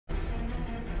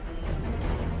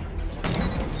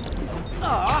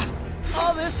Aw,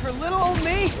 all this for little old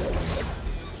me?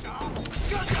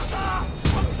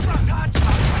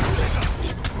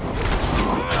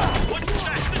 What's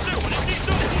next to do? What is he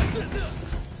doing?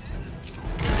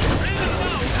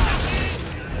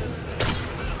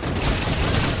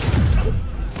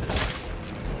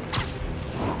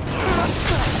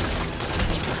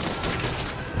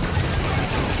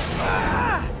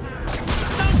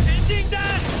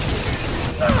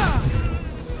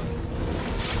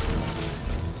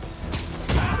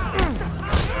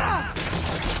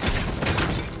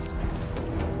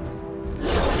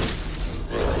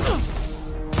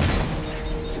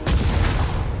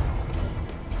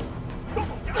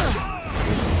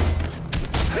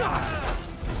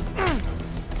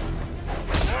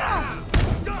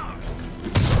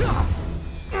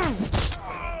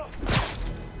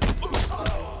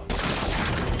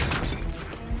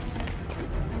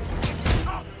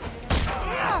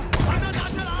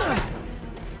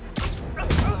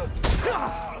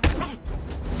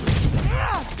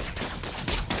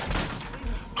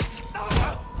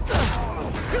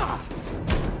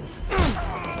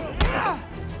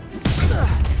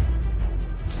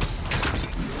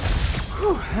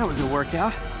 That was a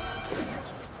workout.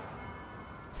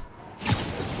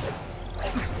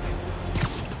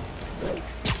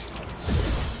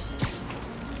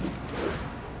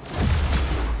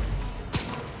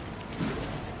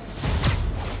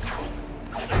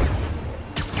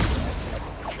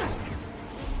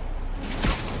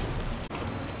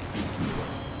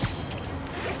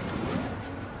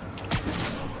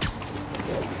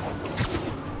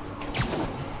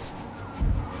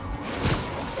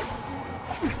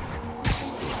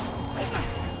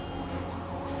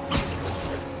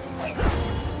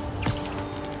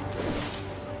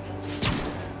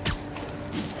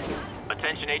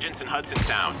 Attention agents in Hudson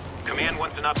Town. Command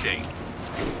wants an update.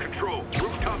 Control,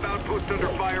 rooftop outpost under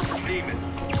fire from demons.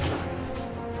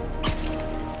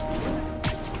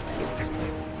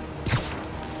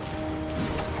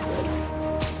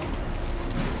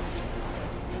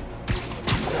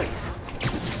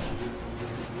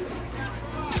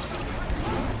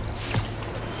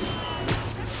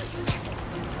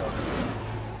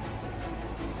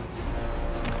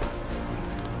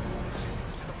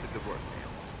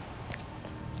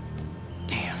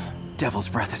 Devil's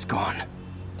breath is gone.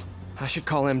 I should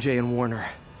call MJ and warn her.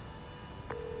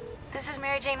 This is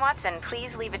Mary Jane Watson.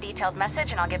 Please leave a detailed message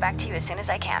and I'll get back to you as soon as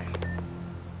I can.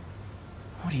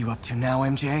 What are you up to now,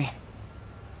 MJ?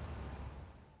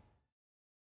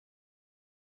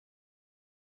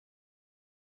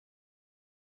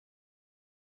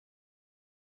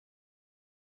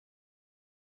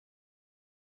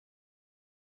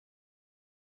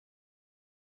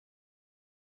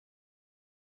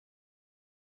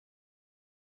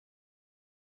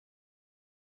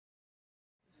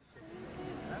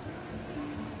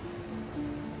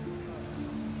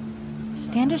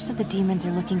 Standish said the demons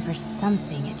are looking for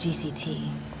something at GCT.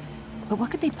 But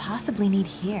what could they possibly need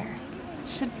here?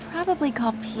 Should probably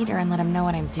call Peter and let him know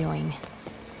what I'm doing.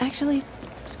 Actually,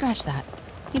 scratch that.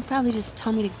 He'd probably just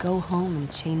tell me to go home and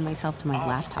chain myself to my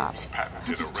laptop. I'll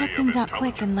just check things out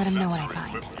quick and let him know what I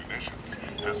find.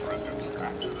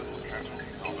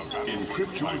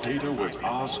 Encrypt your data with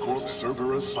Oscorp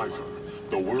Cerberus Cipher,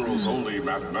 the world's only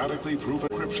mathematically proven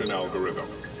encryption algorithm.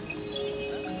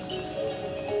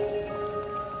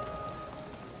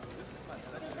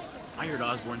 I heard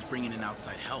Osborn's bringing in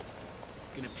outside help.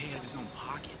 Gonna pay out of his own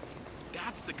pocket.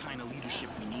 That's the kind of leadership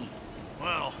we need.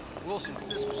 Well, if Wilson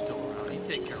Fisk was still around, he'd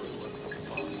take care of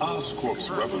it.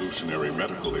 Oscorp's Revolutionary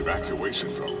Medical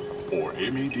Evacuation Drone, or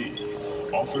MED,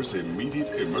 offers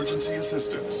immediate emergency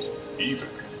assistance, even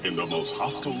in the most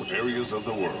hostile areas of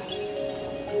the world. Stay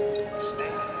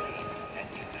clean and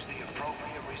use the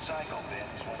appropriate recycle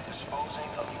bins when disposing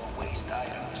of your waste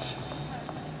items.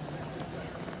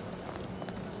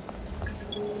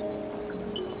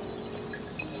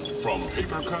 From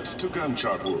paper cuts to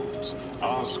gunshot wounds,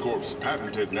 Oscorp's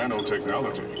patented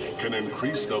nanotechnology can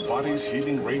increase the body's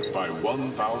healing rate by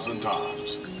 1,000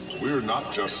 times. We're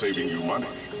not just saving you money,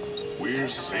 we're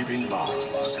saving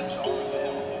lives.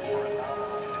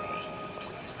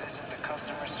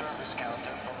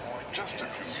 Just to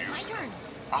confuse you,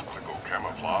 optical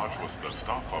camouflage was the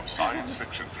stuff of science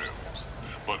fiction films.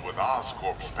 But with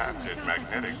Oscorp's patented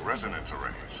magnetic resonance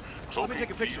arrays,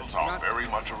 cloaking fields are very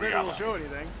much a reality.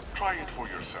 Try it for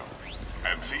yourself,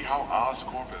 and see how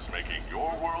Oscorp is making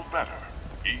your world better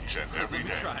each and every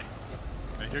day.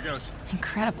 Hey, here goes.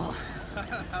 Incredible.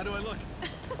 How do I look?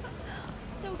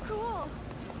 So cool.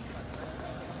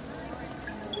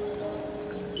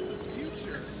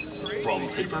 Future. Great. From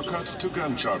paper cuts to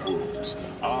gunshot wounds,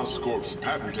 Oscorp's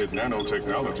patented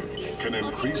nanotechnology can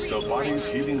increase the body's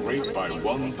healing rate by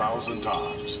 1,000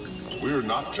 times. We're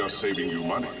not just saving you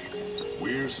money,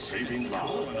 we're saving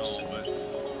lives.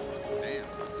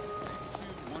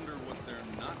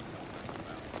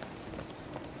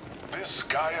 This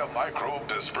Gaia microbe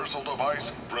dispersal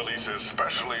device releases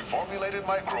specially formulated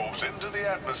microbes into the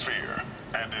atmosphere,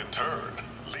 and in turn,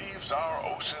 leaves our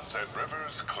oceans and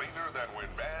rivers cleaner than when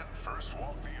man first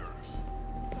walked the earth.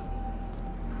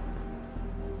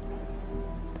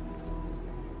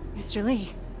 Mr.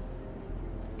 Lee.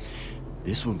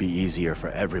 This will be easier for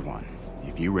everyone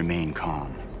if you remain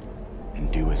calm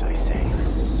and do as I say.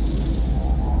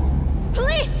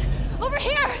 Police! Over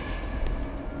here!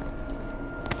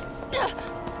 No!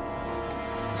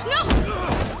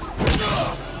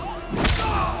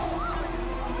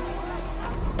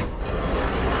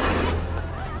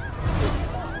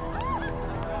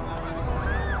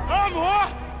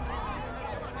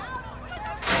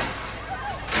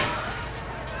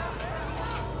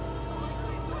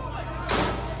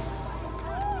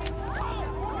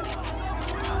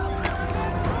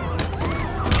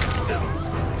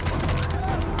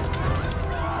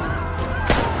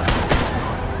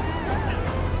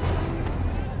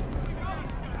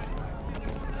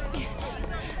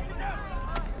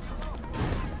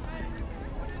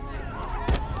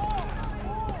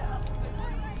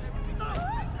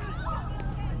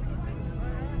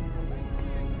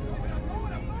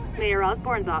 Mayor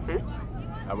Osborn's office.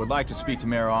 I would like to speak to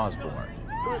Mayor Osborn.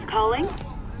 Who's calling?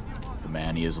 The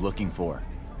man he is looking for.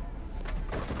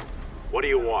 What do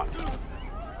you want?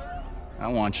 I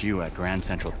want you at Grand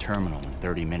Central Terminal in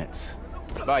 30 minutes.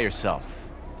 By yourself.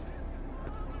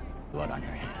 Blood on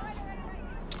your hands.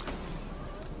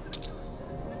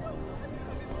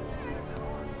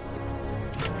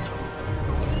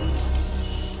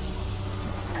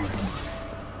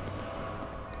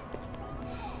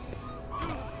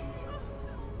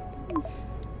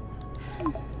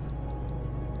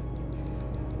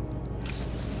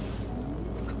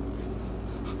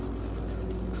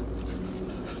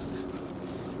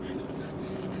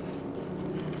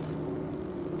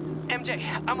 MJ,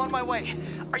 I'm on my way.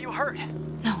 Are you hurt?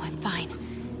 No, I'm fine.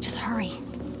 Just hurry.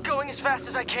 Going as fast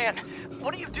as I can.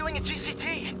 What are you doing at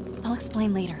GCT? I'll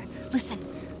explain later. Listen,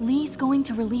 Lee's going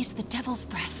to release the Devil's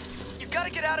Breath. You've got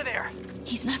to get out of there.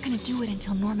 He's not gonna do it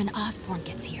until Norman Osborn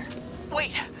gets here.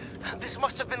 Wait, this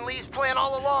must have been Lee's plan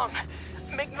all along.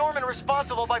 Make Norman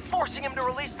responsible by forcing him to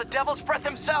release the Devil's Breath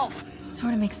himself.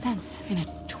 Sort of makes sense, in a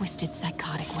twisted,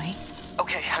 psychotic way.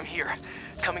 Okay, I'm here.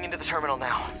 Coming into the terminal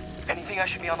now. Anything I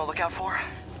should be on the lookout for?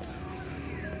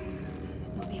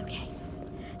 We'll be okay.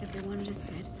 If they wanted us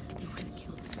dead, they would have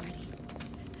killed us already.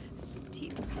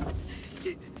 Team.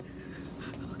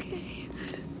 Okay.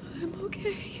 I'm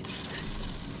okay.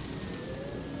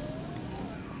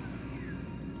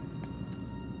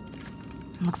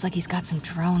 Looks like he's got some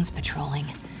drones patrolling.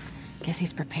 Guess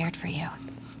he's prepared for you.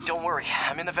 Don't worry,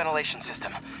 I'm in the ventilation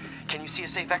system. Can you see a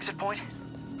safe exit point?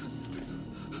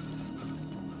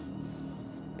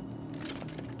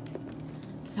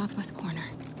 Southwest corner.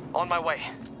 On my way.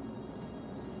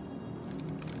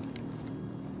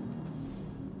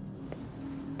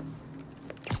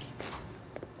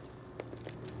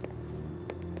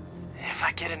 If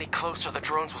I get any closer, the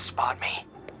drones will spot me.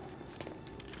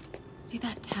 See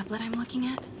that tablet I'm looking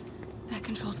at? That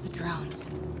controls the drones.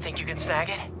 Think you can snag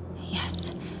it?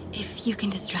 Yes, if you can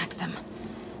distract them.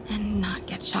 And not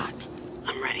get shot.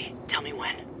 I'm ready. Tell me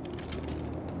when.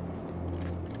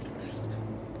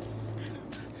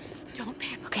 Don't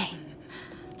panic. Okay,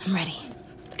 I'm ready.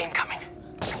 Incoming.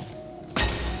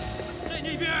 在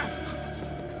那边。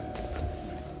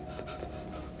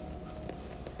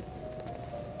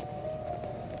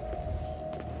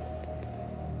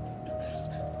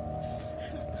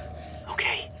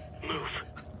 Okay, move.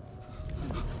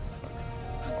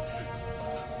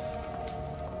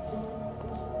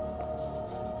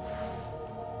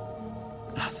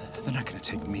 They're not gonna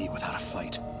take me without a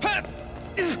fight.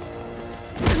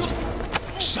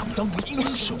 想当英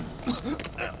雄。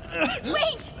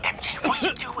 Wait! MJ, what are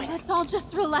you doing? Let's all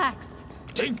just relax.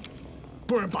 停，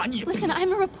不然把你也毙了。 Listen,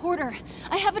 I'm a reporter.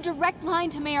 I have a direct line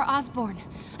to Mayor Osborn.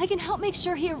 I can help make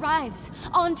sure he arrives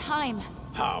on time.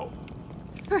 How?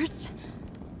 First,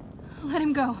 let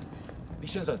him go. 李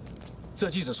先生，这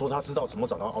记者说他知道怎么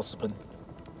找到奥斯喷。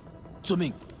遵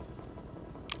命。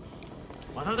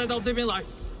把他带到这边来，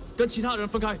跟其他人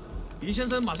分开。李先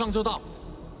生马上就到。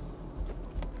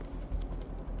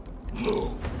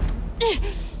Move.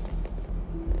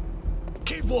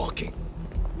 Keep walking.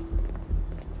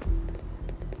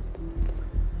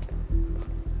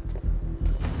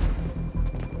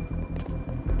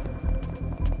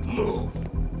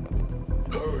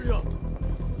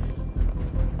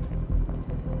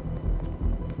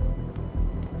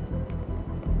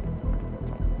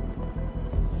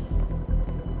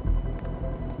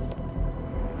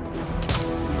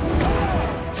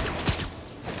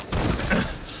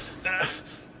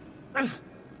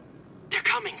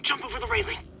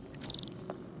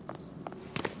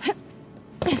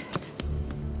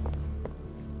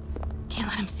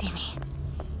 him see me.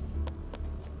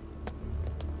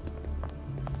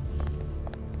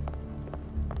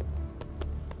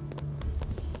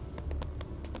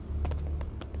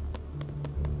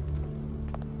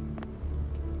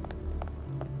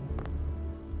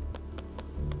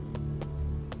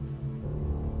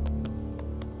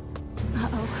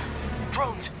 Uh-oh.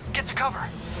 Drones, get to cover.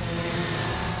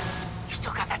 You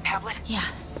still got that tablet? Yeah.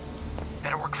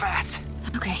 Better work fast.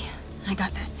 Okay, I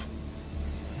got this.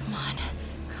 Come on.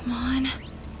 Come on.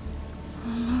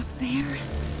 Almost there.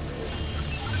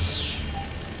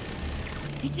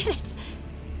 They did it!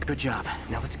 Good job.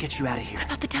 Now let's get you out of here. What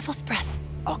about the Devil's Breath?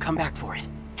 I'll come back for it.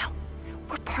 No.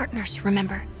 We're partners,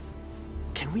 remember?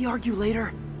 Can we argue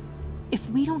later? If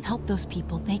we don't help those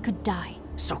people, they could die.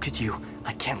 So could you.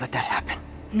 I can't let that happen.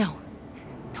 No.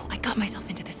 No, I got myself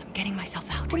into this. I'm getting myself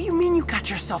out. What do you mean you got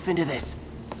yourself into this?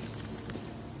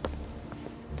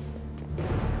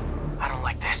 I don't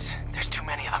like this. There's too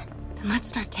many of them. Then let's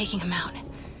start taking them out.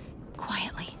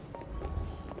 Quietly.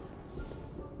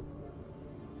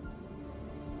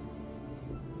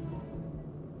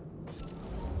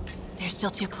 They're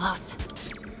still too close.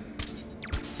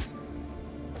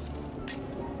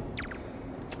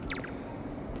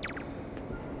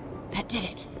 That did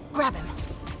it. Grab him.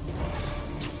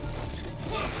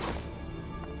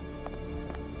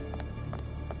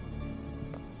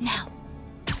 Now.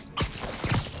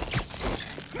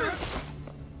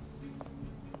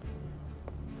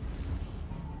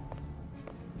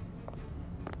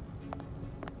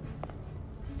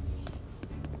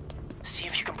 See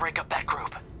if you can break up that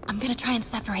group. I'm gonna try and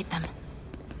separate them.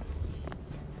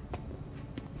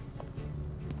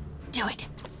 Do it.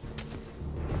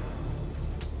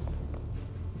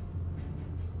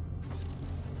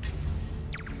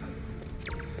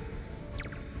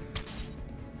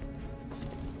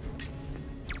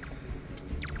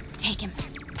 Take him.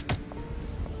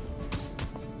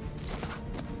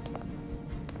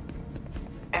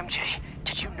 MJ,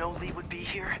 did you know Lee would be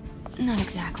here? Not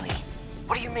exactly.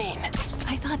 What do you mean?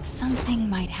 I thought something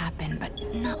might happen, but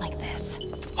not like this.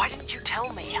 Why didn't you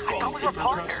tell me? I thought we were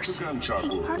partners.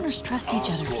 Hey, partners trust each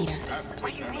other, Peter.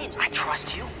 What do you mean? I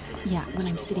trust you? Yeah, when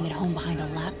I'm sitting at home behind a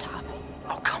laptop.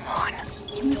 Oh, come on.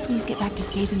 Can we please get back to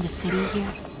saving the city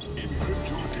here? Encrypt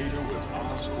your data with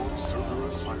Oscorp's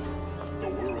Cerberus cipher, the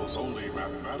world's only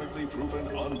mathematically proven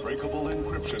unbreakable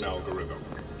encryption algorithm.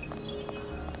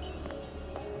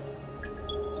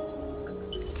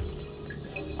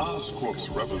 Oscorp's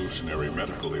Revolutionary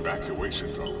Medical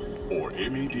Evacuation Drone, or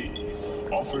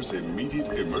MED, offers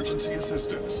immediate emergency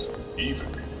assistance, even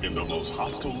in the most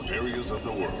hostile areas of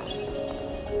the world.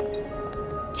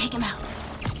 Take him out.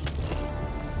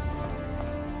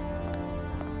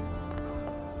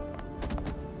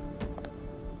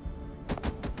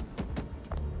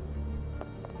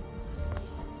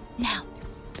 Now.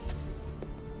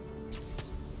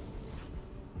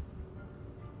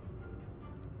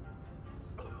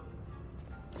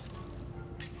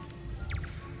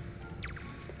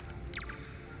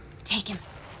 Take him.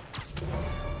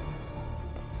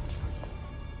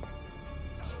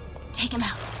 Take him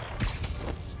out.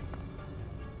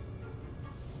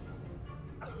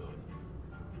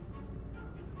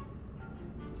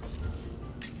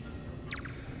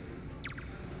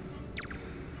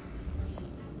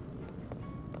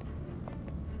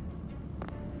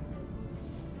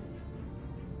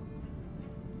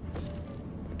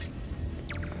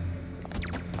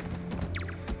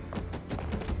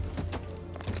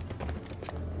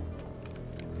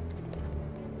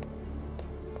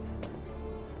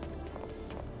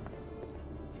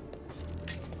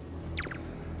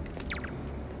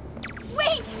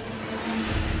 Wait!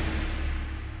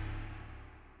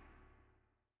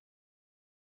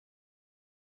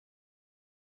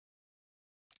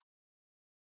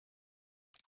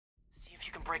 See if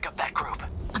you can break up that group.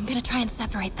 I'm gonna try and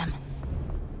separate them.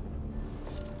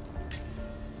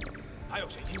 还有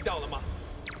谁听到了吗？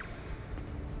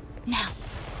 Now.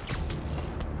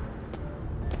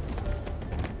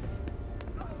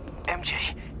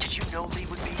 MJ, did you know Lee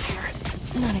would be here?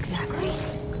 Not exactly.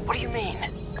 What do you mean?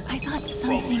 I thought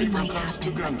something might From paper cuts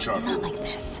to happen, but gunshot not like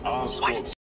wounds, this. Oscorp's